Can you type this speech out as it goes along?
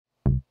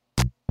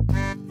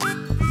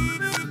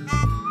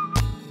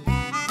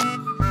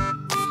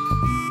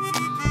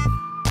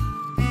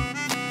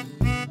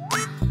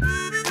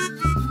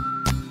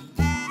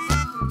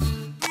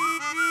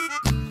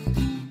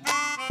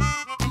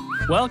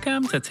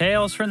Welcome to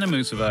Tales from the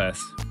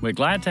Mooseverse. We're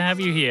glad to have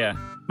you here.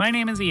 My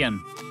name is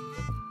Ian.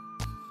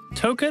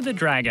 Toka the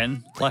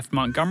dragon left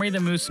Montgomery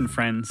the Moose and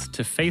friends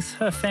to face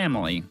her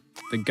family,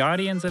 the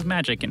guardians of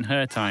magic in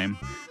her time,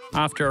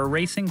 after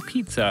erasing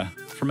pizza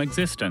from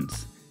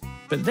existence.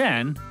 But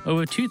then,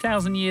 over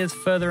 2,000 years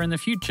further in the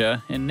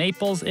future, in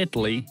Naples,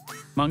 Italy,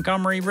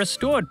 Montgomery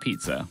restored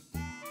pizza.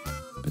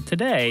 But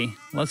today,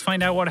 let's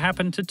find out what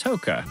happened to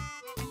Toka.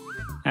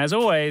 As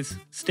always,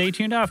 stay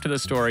tuned after the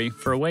story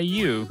for a way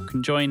you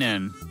can join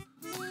in.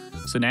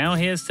 So now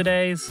here's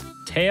today's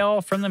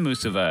Tale from the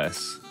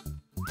Mooseverse.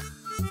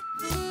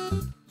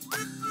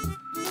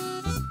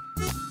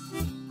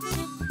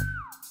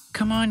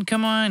 Come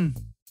on.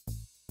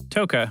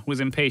 Toka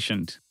was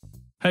impatient.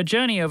 Her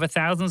journey over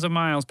thousands of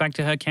miles back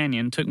to her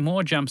canyon took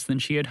more jumps than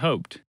she had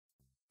hoped.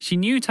 She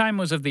knew time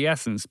was of the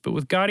essence, but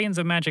with guardians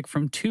of magic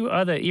from two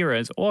other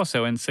eras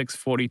also in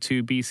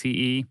 642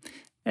 BCE,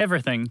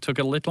 everything took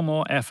a little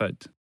more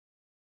effort.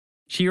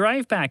 She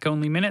arrived back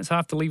only minutes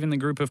after leaving the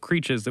group of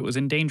creatures that was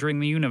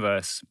endangering the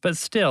universe, but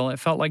still it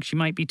felt like she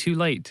might be too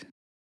late.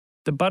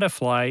 The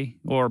butterfly,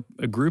 or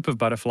a group of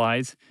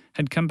butterflies,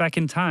 had come back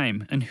in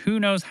time, and who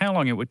knows how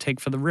long it would take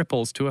for the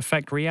ripples to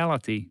affect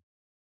reality.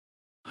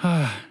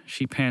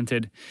 She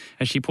panted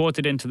as she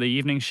ported into the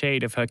evening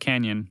shade of her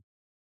canyon.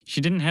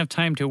 She didn't have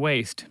time to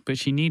waste, but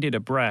she needed a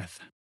breath.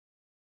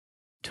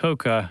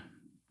 "Toka,"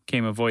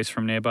 came a voice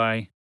from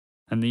nearby,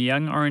 and the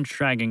young orange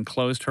dragon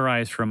closed her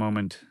eyes for a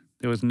moment.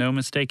 There was no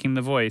mistaking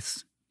the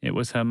voice. It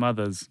was her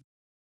mother's.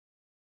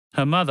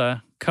 Her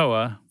mother,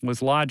 Koa,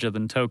 was larger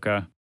than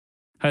Toka.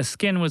 Her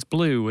skin was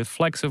blue with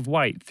flecks of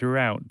white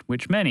throughout,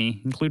 which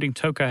many, including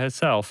Toka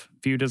herself,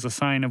 viewed as a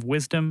sign of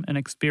wisdom and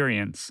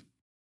experience.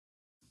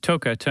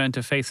 Toka turned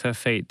to face her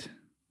fate.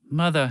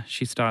 "Mother,"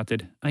 she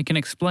started, "I can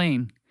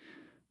explain."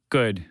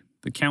 "Good.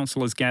 The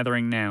council is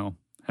gathering now,"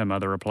 her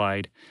mother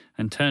replied,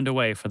 and turned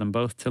away for them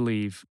both to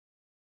leave.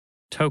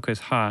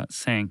 Toka's heart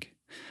sank.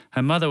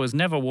 Her mother was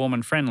never warm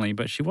and friendly,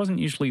 but she wasn't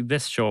usually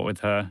this short with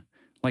her,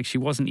 like she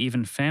wasn't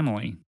even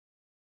family.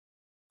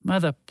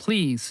 "Mother,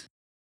 please."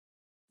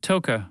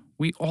 "Toka,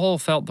 we all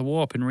felt the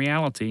warp in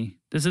reality.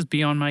 This is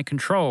beyond my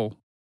control."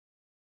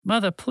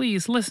 "Mother,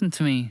 please listen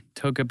to me,"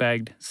 Toka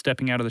begged,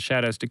 stepping out of the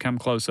shadows to come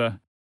closer.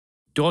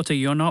 "Daughter,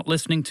 you're not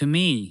listening to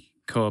me,"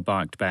 Koa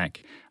barked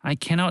back. "I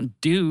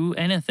cannot do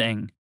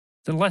anything.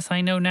 The less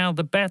I know now,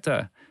 the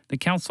better. The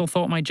council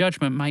thought my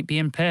judgment might be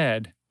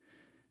impaired."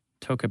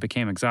 Toka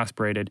became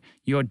exasperated.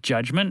 "Your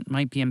judgment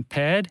might be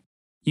impaired?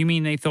 You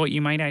mean they thought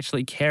you might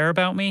actually care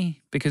about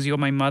me because you're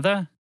my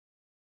mother?"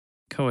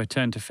 Koa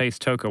turned to face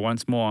Toka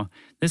once more,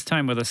 this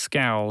time with a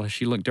scowl as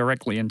she looked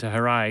directly into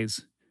her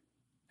eyes.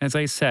 "As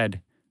I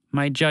said,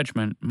 my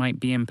judgment might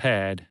be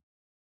impaired."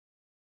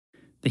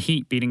 The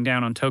heat beating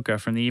down on Toka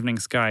from the evening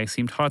sky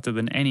seemed hotter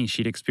than any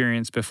she'd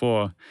experienced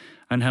before,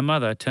 and her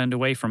mother turned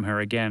away from her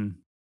again.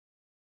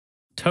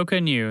 Toka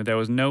knew there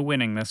was no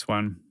winning this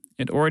one.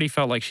 It already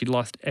felt like she'd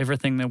lost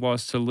everything there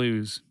was to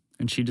lose,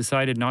 and she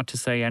decided not to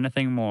say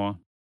anything more.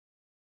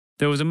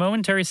 There was a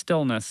momentary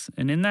stillness,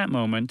 and in that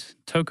moment,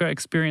 Toka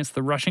experienced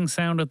the rushing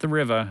sound of the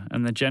river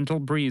and the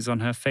gentle breeze on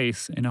her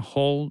face in a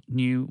whole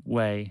new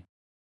way.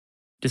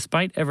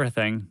 Despite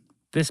everything,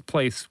 this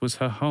place was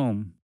her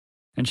home,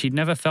 and she'd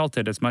never felt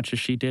it as much as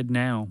she did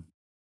now.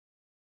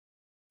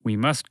 "We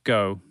must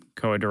go,"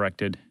 Koa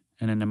directed,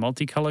 and in a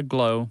multicolored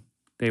glow,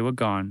 they were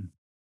gone.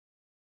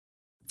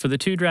 For the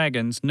two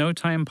dragons, no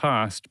time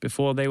passed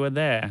before they were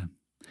there.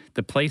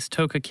 The place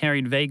Toka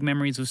carried vague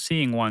memories of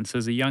seeing once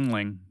as a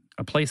youngling,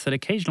 a place that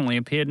occasionally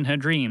appeared in her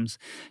dreams,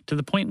 to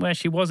the point where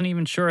she wasn't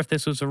even sure if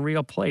this was a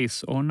real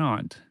place or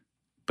not.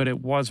 But it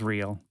was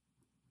real.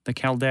 The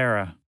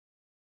caldera.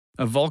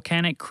 A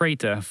volcanic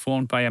crater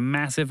formed by a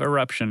massive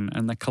eruption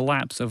and the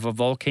collapse of a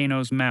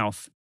volcano's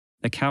mouth.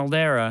 The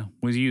caldera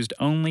was used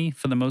only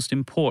for the most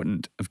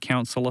important of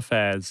council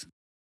affairs.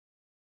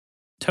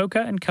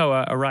 Toka and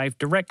Koa arrived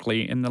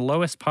directly in the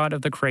lowest part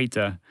of the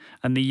crater,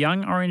 and the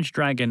young orange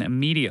dragon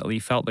immediately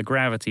felt the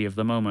gravity of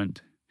the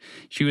moment.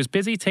 She was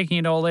busy taking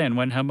it all in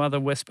when her mother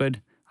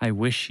whispered, "I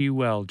wish you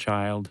well,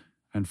 child,"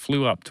 and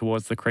flew up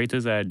towards the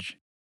crater's edge.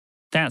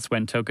 That's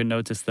when Toka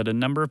noticed that a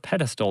number of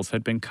pedestals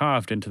had been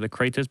carved into the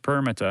crater's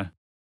perimeter.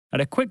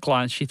 At a quick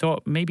glance, she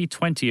thought maybe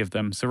 20 of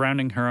them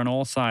surrounding her on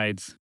all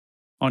sides.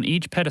 On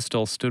each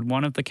pedestal stood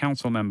one of the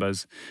council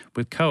members,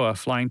 with Koa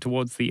flying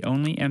towards the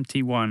only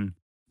empty one,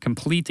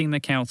 completing the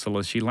council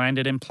as she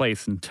landed in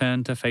place and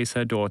turned to face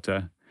her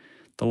daughter.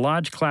 The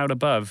large cloud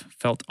above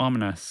felt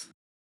ominous.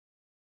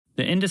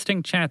 The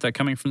indistinct chatter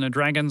coming from the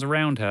dragons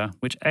around her,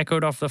 which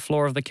echoed off the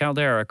floor of the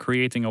caldera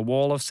creating a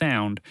wall of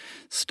sound,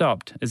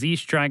 stopped as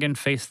each dragon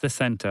faced the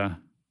center,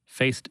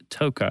 faced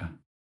Toka.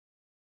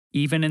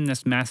 Even in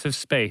this massive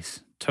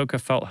space, Toka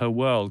felt her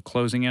world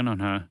closing in on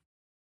her.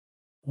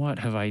 "What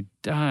have I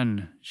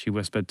done?" she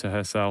whispered to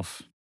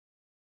herself.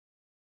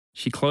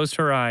 She closed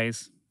her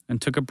eyes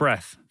and took a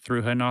breath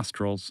through her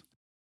nostrils.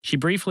 She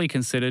briefly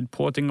considered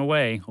porting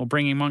away or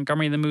bringing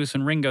Montgomery the Moose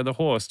and Ringo the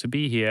horse to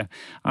be here.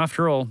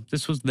 After all,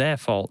 this was their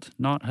fault,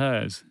 not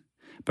hers.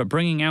 but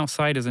bringing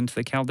outsiders into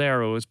the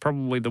caldera was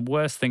probably the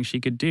worst thing she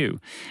could do.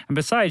 And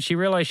besides, she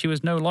realized she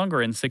was no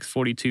longer in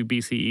 642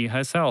 BCE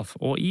herself,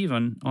 or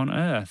even on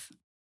Earth.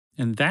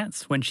 And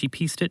that's when she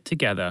pieced it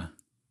together.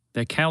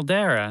 The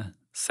caldera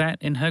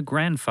sat in her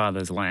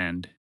grandfather's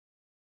land.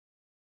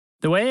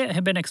 The way it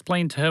had been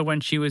explained to her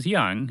when she was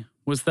young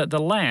was that the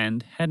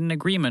land had an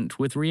agreement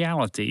with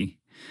reality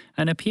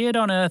and appeared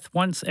on Earth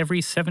once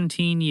every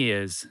 17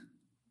 years.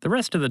 The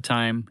rest of the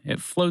time,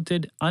 it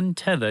floated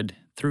untethered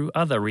through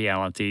other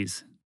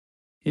realities.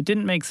 It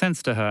didn't make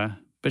sense to her,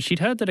 but she'd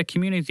heard that a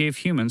community of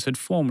humans had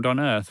formed on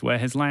Earth where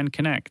his land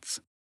connects.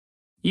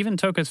 Even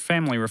Toka's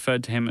family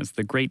referred to him as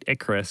the Great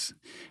Icarus,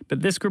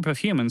 but this group of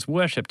humans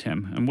worshipped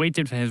him and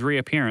waited for his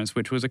reappearance,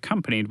 which was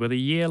accompanied with a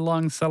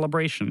year-long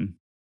celebration.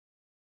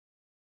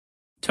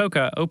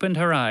 Toka opened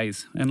her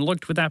eyes and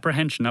looked with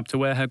apprehension up to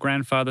where her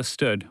grandfather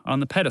stood, on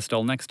the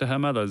pedestal next to her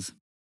mother's.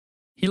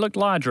 He looked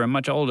larger and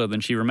much older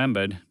than she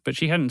remembered, but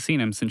she hadn't seen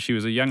him since she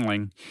was a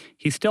youngling.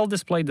 He still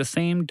displayed the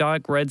same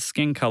dark red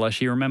skin color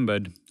she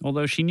remembered,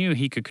 although she knew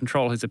he could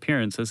control his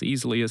appearance as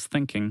easily as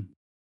thinking.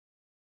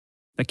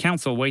 The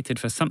council waited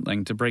for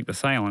something to break the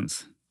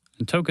silence,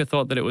 and Toka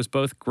thought that it was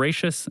both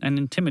gracious and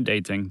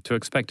intimidating to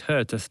expect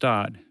her to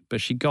start, but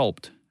she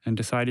gulped and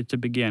decided to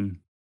begin.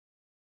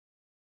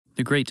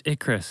 The Great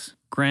Icarus,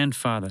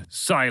 grandfather.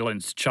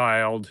 Silence,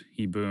 child,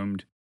 he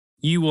boomed.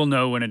 You will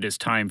know when it is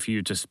time for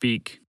you to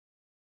speak.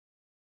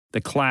 The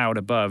cloud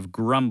above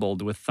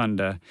grumbled with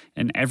thunder,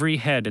 and every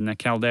head in the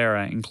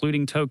caldera,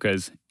 including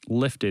Toka's,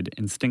 lifted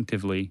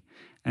instinctively,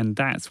 and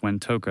that's when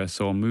Toka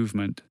saw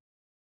movement.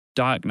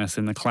 Darkness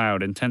in the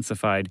cloud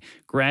intensified,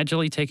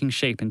 gradually taking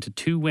shape into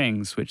two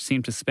wings which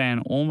seemed to span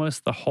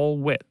almost the whole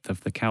width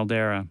of the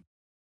caldera.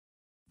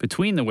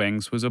 Between the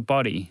wings was a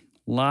body,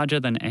 larger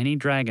than any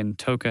dragon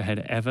Toka had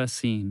ever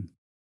seen.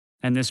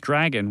 And this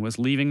dragon was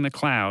leaving the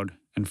cloud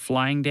and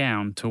flying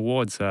down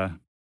towards her.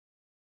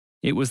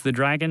 It was the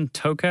dragon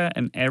Toka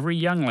and every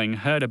youngling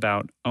heard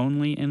about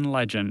only in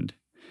legend.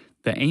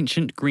 The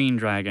ancient green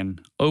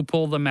dragon,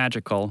 Opal the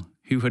Magical,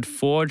 who had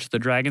forged the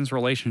dragon's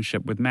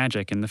relationship with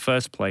magic in the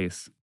first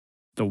place.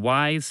 The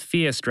wise,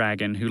 fierce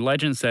dragon who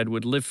legend said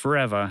would live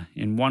forever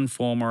in one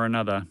form or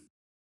another.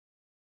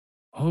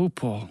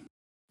 Opal,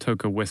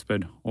 Toka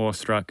whispered,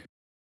 awestruck.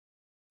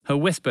 Her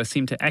whisper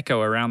seemed to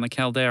echo around the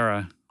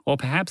caldera, or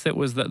perhaps it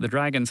was that the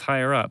dragons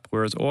higher up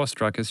were as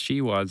awestruck as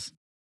she was.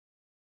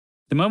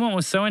 The moment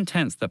was so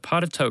intense that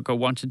part of Toka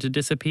wanted to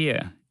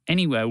disappear.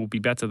 Anywhere would be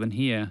better than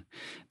here,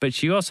 but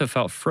she also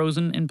felt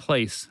frozen in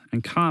place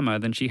and calmer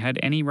than she had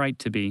any right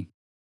to be.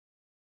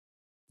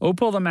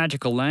 Opal the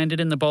Magical landed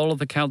in the bowl of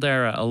the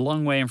caldera a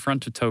long way in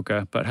front of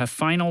Toka, but her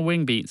final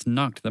wing beats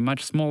knocked the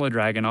much smaller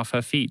dragon off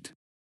her feet.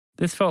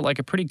 This felt like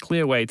a pretty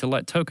clear way to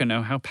let Toka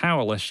know how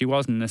powerless she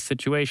was in this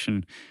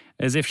situation,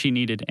 as if she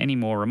needed any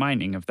more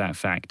reminding of that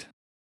fact.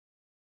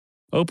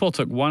 Opal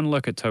took one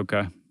look at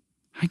Toka.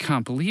 I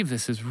can't believe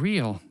this is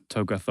real,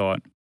 Toka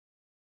thought,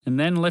 and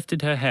then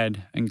lifted her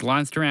head and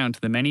glanced around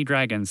to the many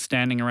dragons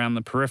standing around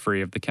the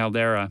periphery of the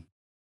caldera.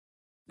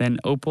 Then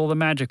Opal the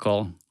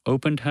Magical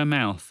opened her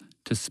mouth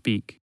to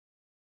speak.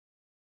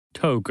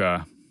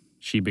 Toka,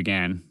 she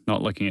began,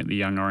 not looking at the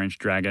young orange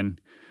dragon,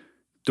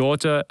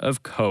 daughter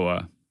of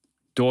Koa,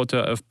 daughter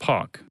of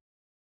Pok.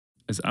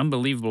 As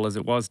unbelievable as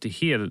it was to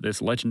hear that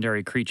this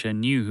legendary creature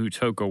knew who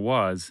Toka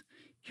was,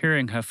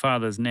 hearing her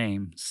father's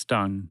name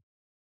stung.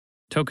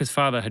 Toka's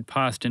father had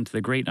passed into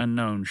the great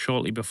unknown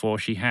shortly before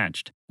she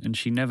hatched, and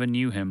she never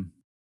knew him.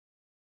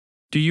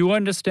 Do you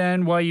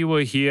understand why you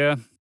were here?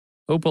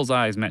 Opal's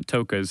eyes met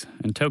Toka's,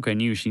 and Toka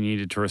knew she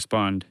needed to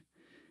respond.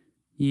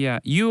 Yeah,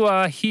 you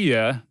are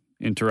here,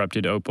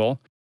 interrupted Opal,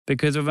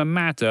 because of a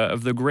matter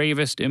of the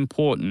gravest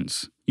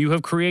importance. You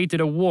have created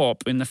a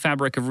warp in the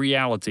fabric of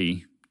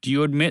reality. Do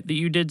you admit that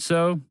you did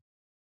so?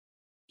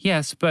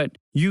 Yes, but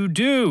you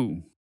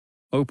do!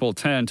 Opal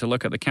turned to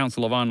look at the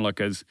Council of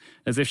Onlookers,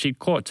 as if she'd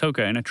caught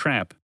Toka in a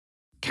trap.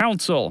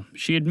 Council,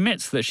 she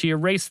admits that she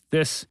erased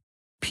this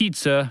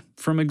pizza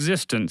from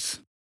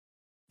existence.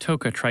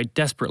 Toka tried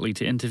desperately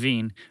to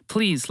intervene.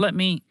 Please, let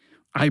me...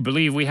 I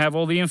believe we have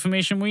all the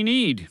information we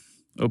need,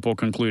 Opal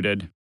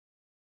concluded.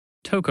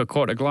 Toka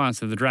caught a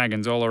glance of the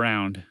dragons all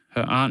around.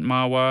 Her Aunt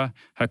Marwa,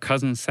 her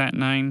cousin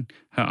Satnine,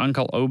 her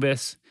Uncle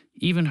Obis,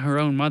 even her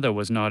own mother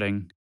was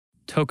nodding.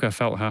 Toka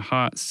felt her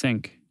heart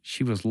sink.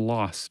 She was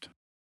lost.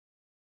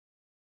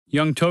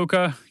 Young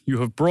Toka,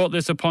 you have brought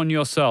this upon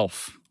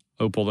yourself,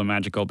 Opal the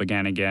Magical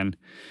began again,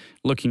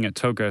 looking at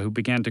Toka, who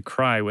began to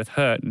cry with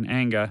hurt and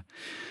anger.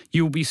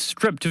 You will be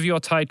stripped of your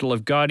title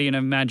of Guardian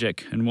of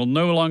Magic and will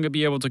no longer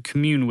be able to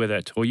commune with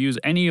it or use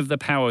any of the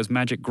powers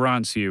magic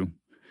grants you.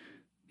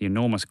 The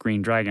enormous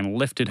green dragon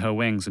lifted her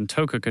wings, and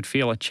Toka could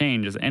feel a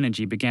change as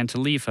energy began to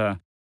leave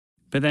her.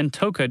 But then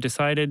Toka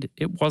decided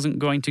it wasn't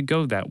going to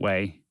go that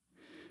way.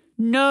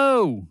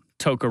 No!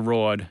 Toka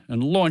roared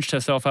and launched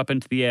herself up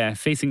into the air,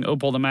 facing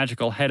Opal the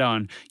Magical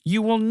head-on.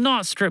 You will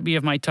not strip me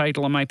of my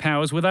title and my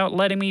powers without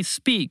letting me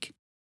speak!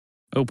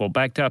 Opal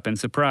backed up in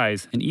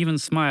surprise and even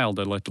smiled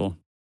a little.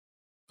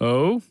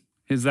 Oh,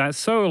 is that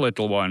so,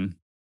 little one?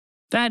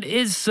 That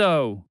is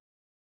so!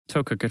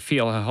 Toka could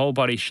feel her whole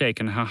body shake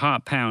and her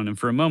heart pound, and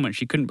for a moment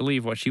she couldn't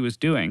believe what she was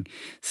doing,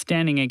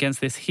 standing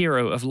against this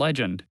hero of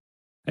legend.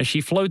 As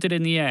she floated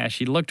in the air,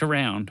 she looked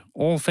around.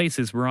 All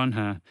faces were on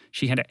her.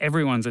 She had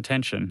everyone's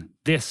attention.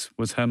 This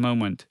was her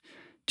moment.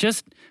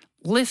 Just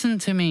listen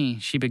to me,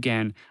 she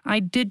began. I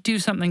did do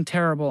something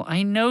terrible.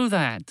 I know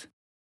that.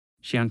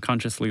 She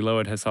unconsciously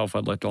lowered herself a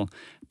little.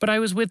 But I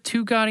was with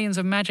 2 guardians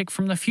of magic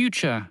from the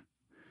future.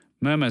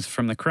 Murmurs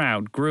from the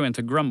crowd grew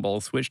into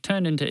grumbles, which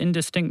turned into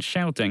indistinct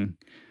shouting.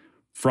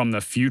 From the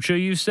future,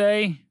 you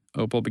say?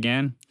 Opal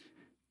began.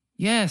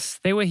 Yes,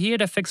 they were here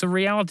to fix a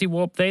reality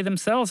warp they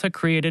themselves had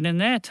created in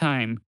their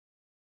time.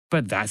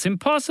 But that's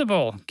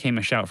impossible, came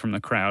a shout from the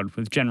crowd,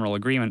 with general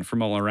agreement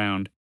from all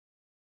around.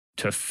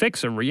 To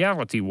fix a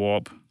reality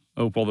warp,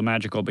 Opal the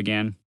Magical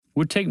began,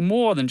 would take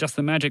more than just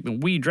the magic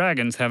that we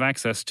dragons have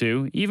access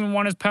to, even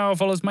one as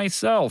powerful as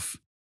myself.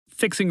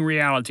 Fixing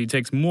reality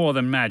takes more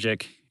than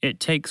magic. It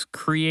takes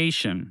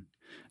creation.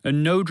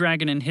 And no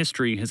dragon in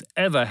history has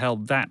ever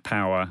held that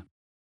power.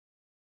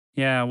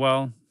 Yeah,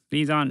 well,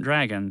 these aren't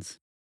dragons.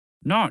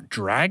 Not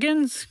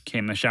dragons?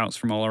 Came the shouts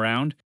from all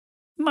around.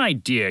 My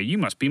dear, you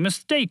must be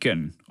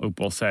mistaken,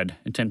 Opal said,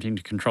 attempting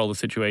to control the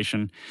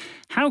situation.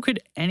 How could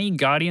any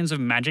guardians of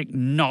magic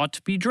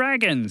not be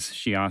dragons?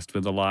 She asked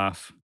with a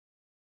laugh.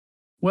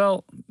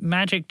 Well,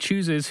 magic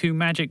chooses who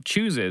magic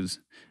chooses,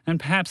 and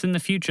perhaps in the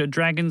future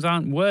dragons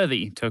aren't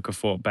worthy, Toka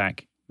fought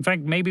back. In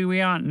fact, maybe we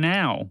aren't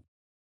now.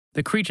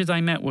 The creatures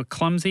I met were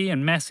clumsy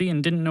and messy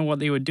and didn't know what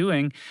they were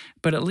doing,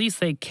 but at least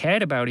they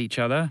cared about each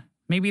other.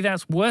 Maybe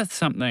that's worth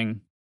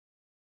something.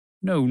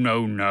 No,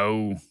 no,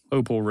 no,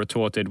 Opal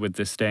retorted with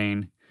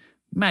disdain.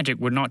 Magic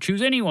would not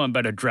choose anyone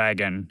but a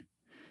dragon.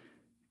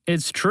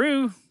 It's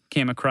true,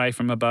 came a cry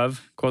from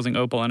above, causing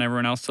Opal and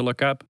everyone else to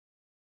look up.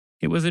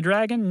 It was a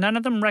dragon none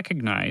of them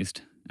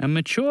recognized, a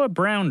mature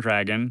brown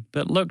dragon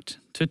that looked,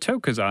 to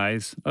Toka's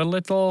eyes, a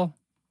little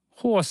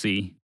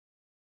horsey.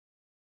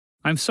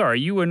 I'm sorry,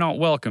 you were not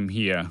welcome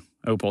here,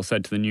 Opal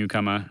said to the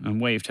newcomer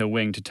and waved her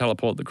wing to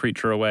teleport the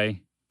creature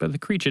away, but the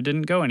creature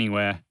didn't go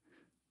anywhere.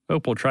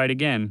 Opal tried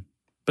again.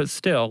 But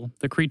still,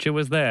 the creature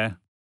was there.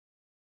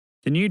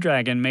 The new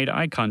dragon made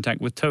eye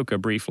contact with Toka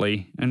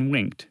briefly and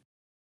winked.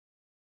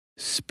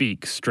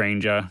 Speak,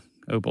 stranger,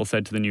 Opal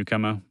said to the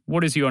newcomer.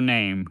 What is your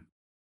name?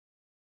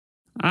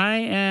 I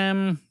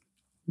am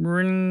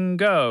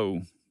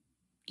Ringo.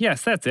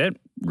 Yes, that's it,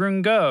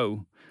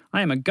 Ringo.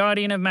 I am a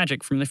guardian of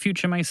magic from the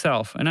future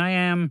myself, and I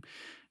am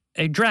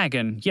a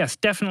dragon. Yes,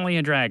 definitely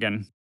a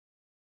dragon.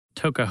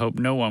 Toka hoped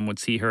no one would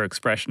see her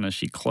expression as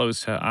she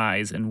closed her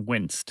eyes and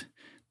winced.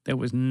 There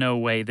was no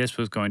way this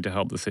was going to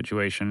help the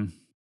situation.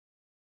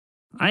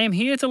 I am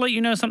here to let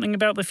you know something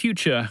about the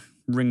future,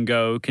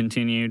 Ringo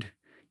continued.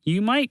 You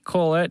might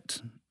call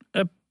it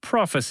a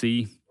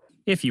prophecy,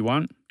 if you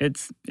want.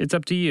 It's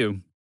up to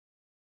you.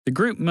 The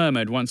group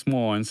murmured once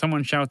more, and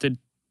someone shouted,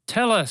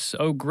 Tell us,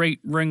 O great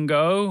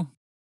Ringo.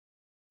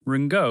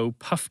 Ringo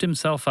puffed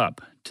himself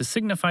up to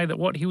signify that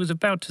what he was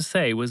about to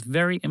say was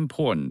very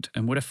important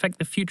and would affect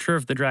the future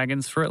of the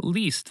dragons for at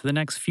least the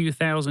next few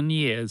thousand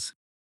years.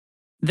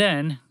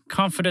 Then,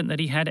 confident that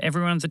he had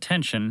everyone's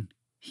attention,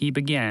 he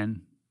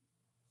began.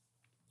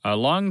 A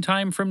long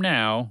time from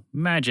now,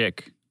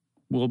 magic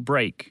will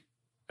break,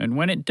 and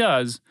when it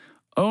does,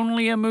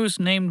 only a moose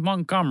named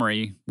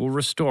Montgomery will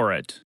restore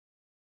it.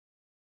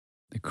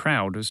 The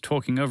crowd was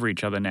talking over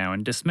each other now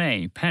in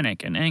dismay,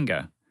 panic, and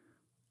anger.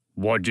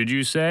 What did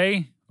you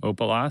say?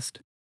 Opal asked.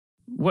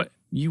 What,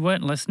 you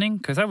weren't listening?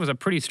 'Cause that was a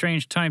pretty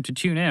strange time to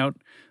tune out.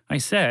 I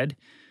said,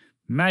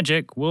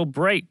 magic will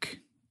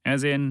break,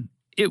 as in,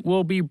 it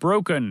will be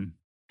broken,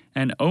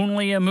 and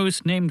only a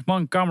moose named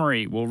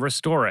Montgomery will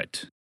restore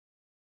it.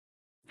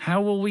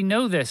 How will we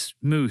know this,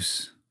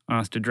 Moose?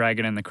 Asked a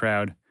dragon in the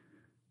crowd.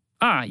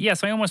 Ah,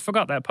 yes, I almost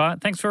forgot that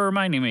part. Thanks for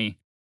reminding me.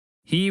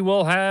 He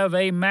will have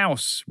a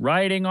mouse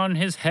riding on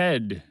his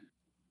head.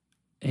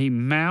 A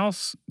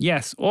mouse?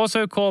 Yes,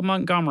 also called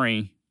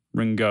Montgomery,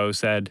 Ringo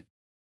said.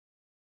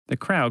 The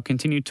crowd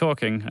continued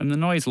talking, and the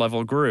noise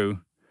level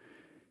grew.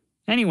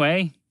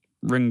 Anyway,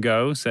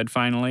 Ringo said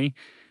finally,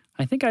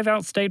 I think I've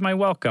outstayed my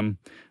welcome,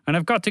 and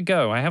I've got to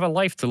go. I have a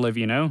life to live,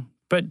 you know.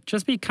 But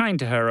just be kind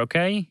to her,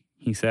 okay?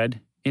 He said,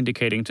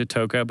 indicating to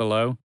Toka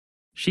below.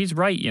 She's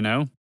right, you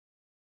know.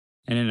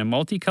 And in a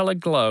multicolored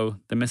glow,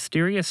 the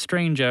mysterious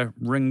stranger,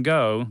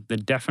 Ringo, the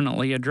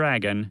definitely a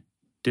dragon,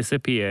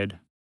 disappeared.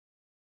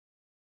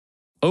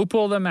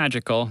 Opal the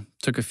Magical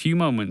took a few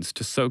moments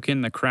to soak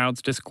in the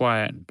crowd's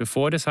disquiet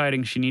before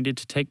deciding she needed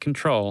to take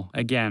control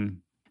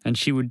again, and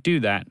she would do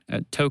that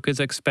at Toka's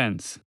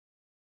expense.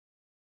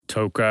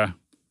 Toka,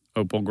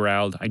 Opal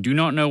growled, I do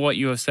not know what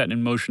you have set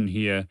in motion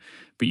here,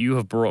 but you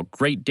have brought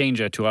great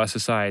danger to our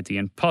society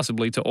and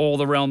possibly to all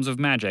the realms of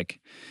magic.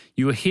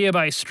 You are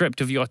hereby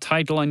stripped of your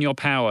title and your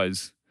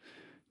powers.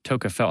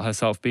 Toka felt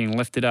herself being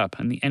lifted up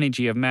and the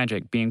energy of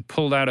magic being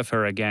pulled out of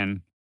her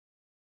again.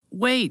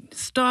 Wait,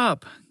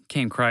 stop,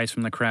 came cries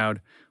from the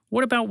crowd.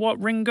 What about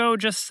what Ringo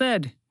just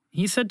said?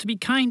 He said to be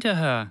kind to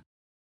her.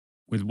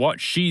 With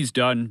what she's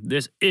done,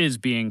 this is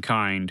being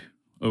kind,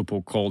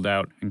 Opal called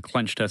out and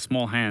clenched her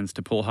small hands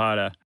to pull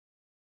harder.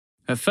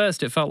 At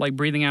first, it felt like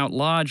breathing out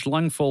large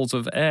lungfuls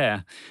of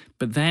air,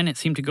 but then it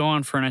seemed to go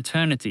on for an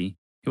eternity.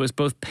 It was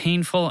both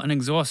painful and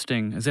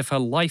exhausting, as if her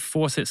life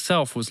force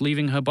itself was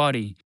leaving her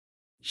body.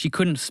 She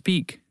couldn't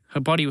speak. Her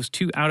body was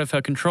too out of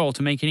her control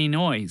to make any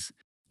noise.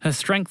 Her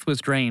strength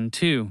was drained,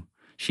 too.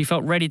 She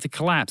felt ready to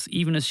collapse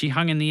even as she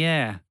hung in the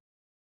air.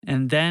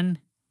 And then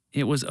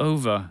it was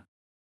over.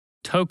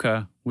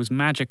 Toka was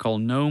magical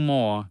no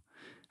more,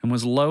 and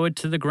was lowered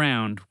to the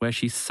ground where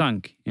she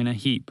sunk in a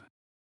heap.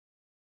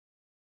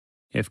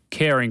 If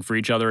caring for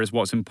each other is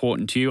what's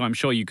important to you, I'm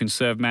sure you can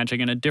serve magic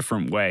in a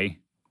different way,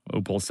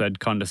 Opal said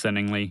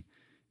condescendingly.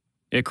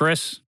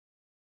 Icarus?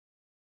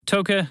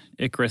 Toka,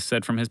 Icarus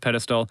said from his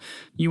pedestal,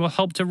 you will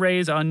help to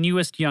raise our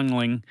newest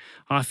youngling,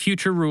 our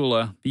future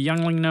ruler, the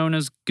youngling known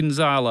as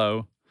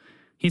Gonzalo.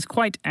 He's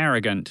quite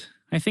arrogant.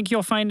 I think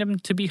you'll find him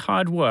to be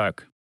hard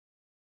work.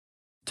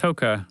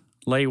 Toka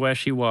lay where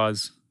she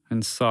was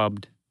and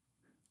sobbed.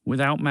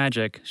 Without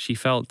magic, she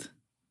felt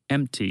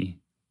empty,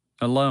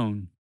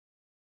 alone.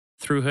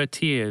 Through her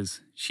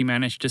tears, she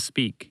managed to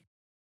speak.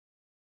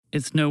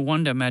 It's no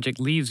wonder magic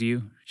leaves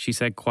you, she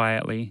said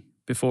quietly,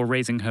 before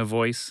raising her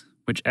voice,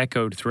 which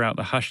echoed throughout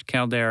the hushed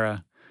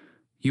caldera.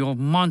 You're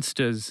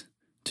monsters.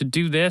 To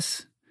do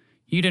this?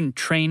 You didn't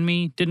train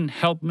me, didn't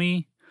help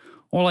me.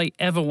 All I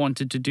ever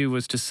wanted to do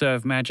was to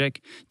serve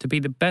magic, to be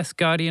the best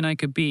guardian I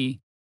could be.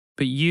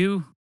 But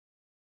you...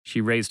 She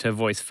raised her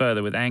voice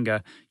further with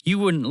anger. You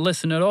wouldn't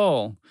listen at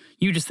all.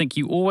 You just think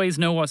you always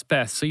know what's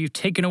best, so you've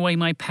taken away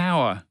my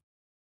power.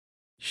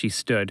 She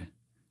stood.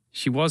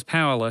 She was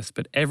powerless,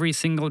 but every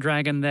single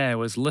dragon there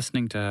was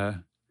listening to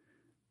her.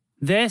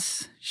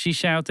 This, she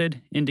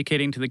shouted,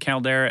 indicating to the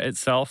caldera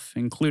itself,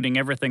 including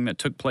everything that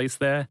took place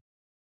there.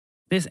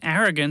 This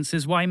arrogance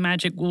is why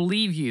magic will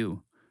leave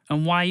you,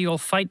 and why you'll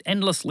fight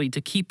endlessly to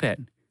keep it,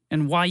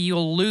 and why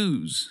you'll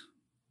lose.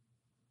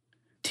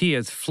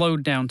 Tears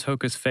flowed down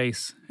Toka's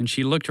face, and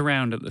she looked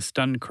around at the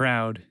stunned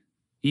crowd.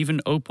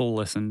 Even Opal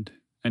listened,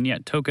 and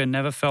yet Toka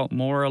never felt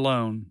more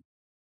alone.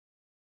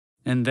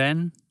 And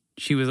then,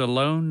 she was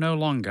alone no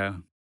longer.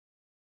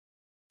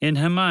 In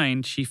her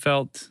mind, she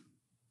felt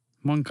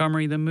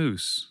Montgomery the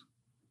Moose.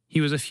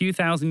 He was a few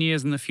thousand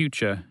years in the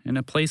future, in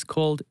a place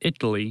called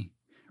Italy,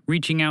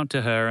 reaching out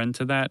to her and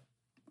to that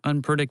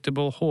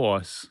unpredictable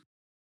horse.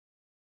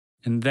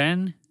 And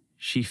then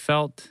she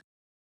felt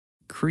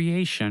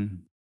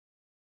creation.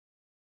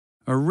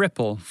 A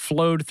ripple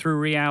flowed through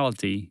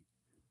reality.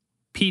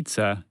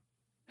 Pizza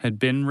had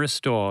been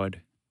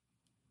restored.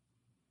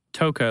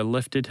 Toka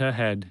lifted her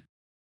head.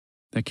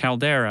 The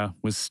caldera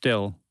was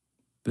still.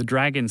 The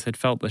dragons had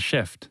felt the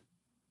shift.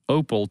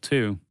 Opal,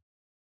 too.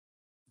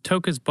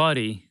 Toka's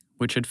body,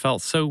 which had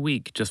felt so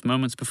weak just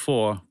moments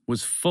before,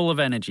 was full of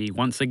energy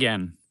once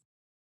again.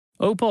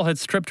 Opal had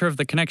stripped her of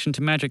the connection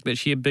to magic that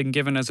she had been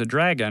given as a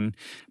dragon,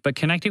 but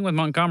connecting with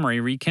Montgomery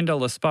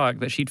rekindled a spark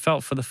that she'd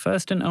felt for the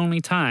first and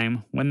only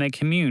time when they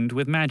communed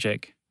with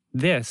magic.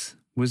 This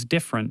was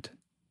different,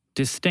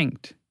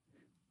 distinct.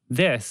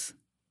 This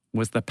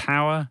was the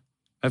power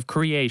of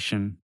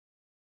creation.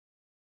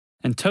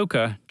 And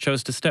Toka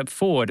chose to step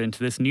forward into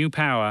this new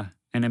power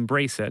and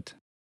embrace it.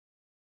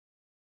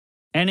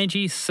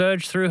 Energy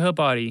surged through her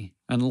body,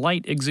 and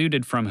light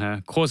exuded from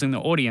her, causing the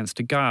audience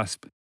to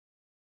gasp.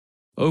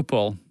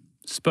 Opal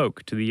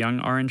spoke to the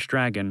young orange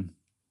dragon.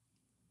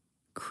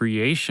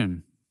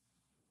 Creation.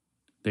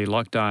 They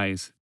locked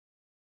eyes.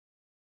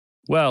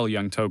 Well,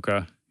 young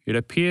Toka, it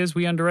appears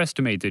we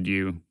underestimated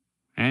you,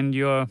 and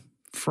your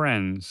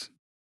friends.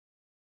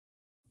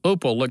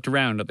 Opal looked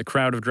around at the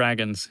crowd of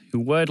dragons, who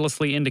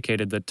wordlessly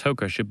indicated that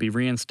Toka should be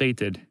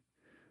reinstated.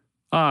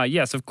 Ah,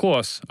 yes, of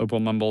course, Opal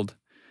mumbled.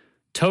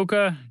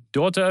 Toka,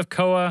 daughter of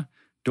Koa,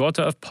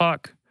 daughter of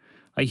Puck,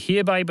 I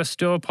hereby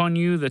bestow upon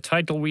you the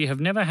title we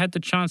have never had the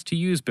chance to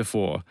use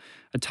before,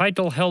 a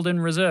title held in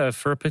reserve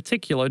for a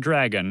particular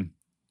dragon.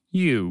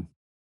 You.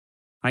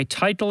 I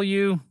title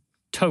you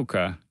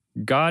Toka,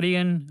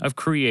 Guardian of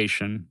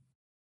Creation.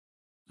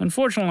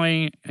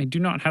 Unfortunately, I do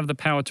not have the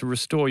power to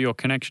restore your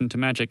connection to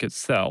magic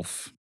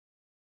itself.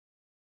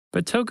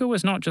 But Toka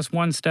was not just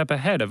one step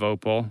ahead of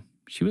Opal.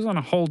 She was on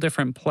a whole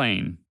different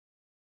plane.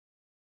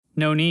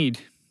 No need,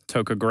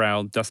 Toka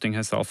growled, dusting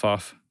herself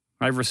off.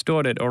 I've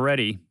restored it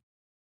already.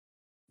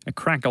 A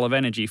crackle of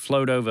energy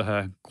flowed over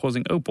her,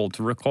 causing Opal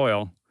to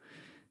recoil.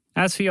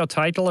 As for your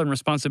title and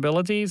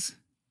responsibilities,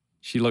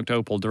 she looked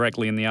Opal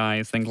directly in the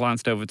eyes, then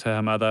glanced over to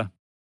her mother.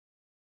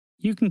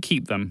 You can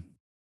keep them.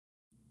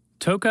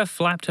 Toka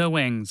flapped her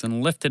wings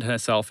and lifted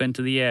herself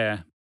into the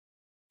air.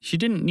 She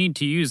didn't need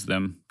to use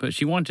them, but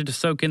she wanted to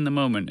soak in the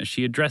moment as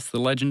she addressed the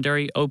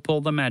legendary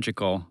Opal the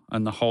Magical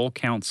and the whole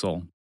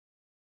council.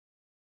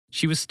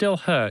 She was still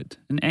hurt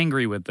and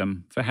angry with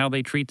them for how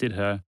they treated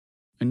her,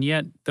 and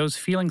yet those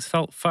feelings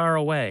felt far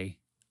away,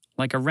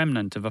 like a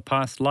remnant of a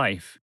past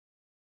life.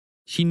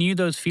 She knew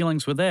those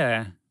feelings were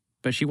there,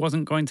 but she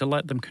wasn't going to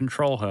let them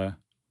control her.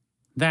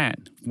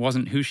 That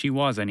wasn't who she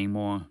was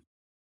anymore.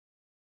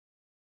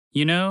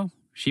 You know,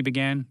 she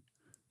began,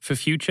 for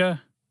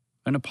future,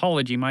 an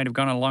apology might have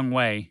gone a long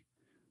way.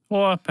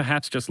 Or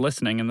perhaps just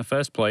listening in the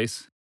first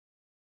place.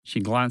 She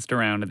glanced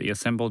around at the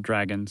assembled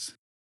dragons.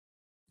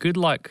 Good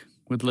luck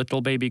with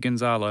little baby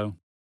Gonzalo.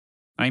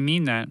 I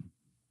mean that,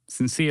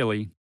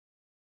 sincerely.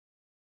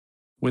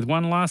 With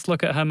one last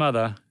look at her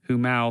mother, who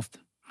mouthed,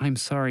 I'm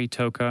sorry,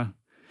 Toka,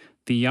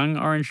 the young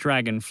orange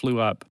dragon flew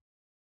up.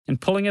 And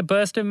pulling a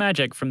burst of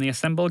magic from the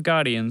assembled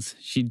guardians,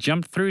 she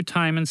jumped through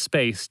time and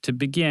space to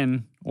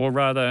begin, or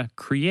rather,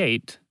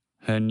 create,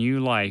 her new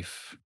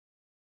life.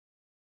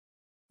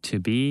 To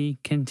be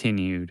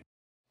continued.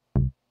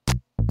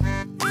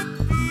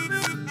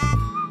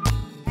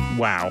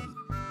 Wow,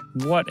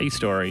 what a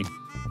story.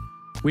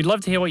 We'd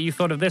love to hear what you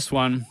thought of this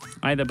one,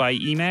 either by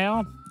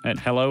email at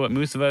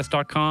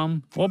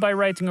hello@mooseverse.com or by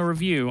writing a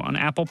review on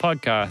Apple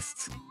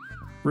Podcasts.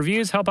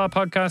 Reviews help our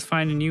podcast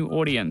find a new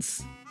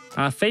audience.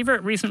 Our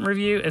favorite recent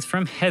review is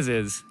from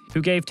Hezes,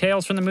 who gave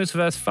Tales from the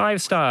Mooseverse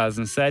 5 stars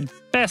and said,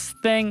 best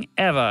thing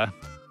ever.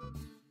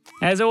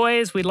 As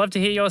always, we'd love to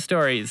hear your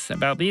stories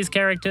about these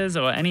characters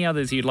or any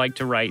others you'd like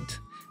to write.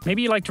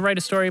 Maybe you'd like to write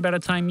a story about a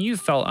time you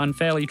felt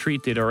unfairly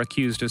treated or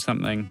accused of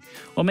something.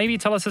 Or maybe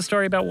tell us a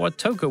story about what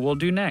Toka will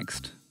do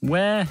next.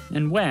 Where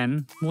and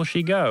when will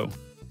she go?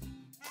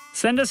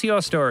 Send us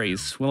your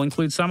stories. We'll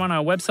include some on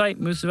our website,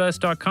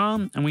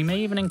 mooseverse.com, and we may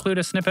even include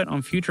a snippet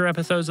on future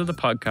episodes of the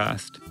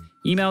podcast.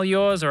 Email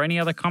yours or any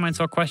other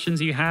comments or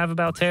questions you have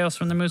about Tales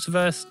from the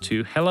Mooseverse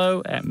to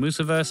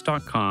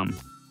hello@mooseverse.com.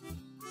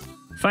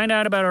 Find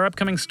out about our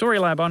upcoming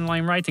Storylab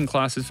online writing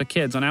classes for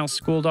kids on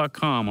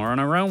outschool.com or on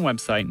our own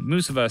website,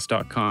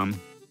 mooseverse.com.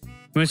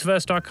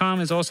 Mooseverse.com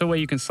is also where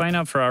you can sign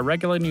up for our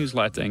regular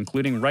newsletter,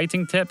 including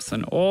writing tips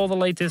and all the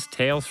latest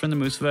Tales from the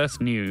Mooseverse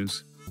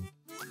news.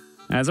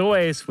 As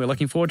always, we're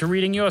looking forward to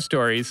reading your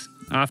stories.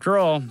 After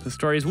all, the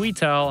stories we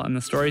tell and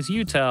the stories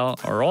you tell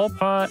are all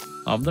part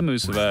of the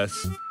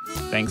Mooseverse.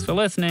 Thanks for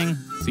listening.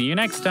 See you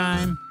next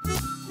time.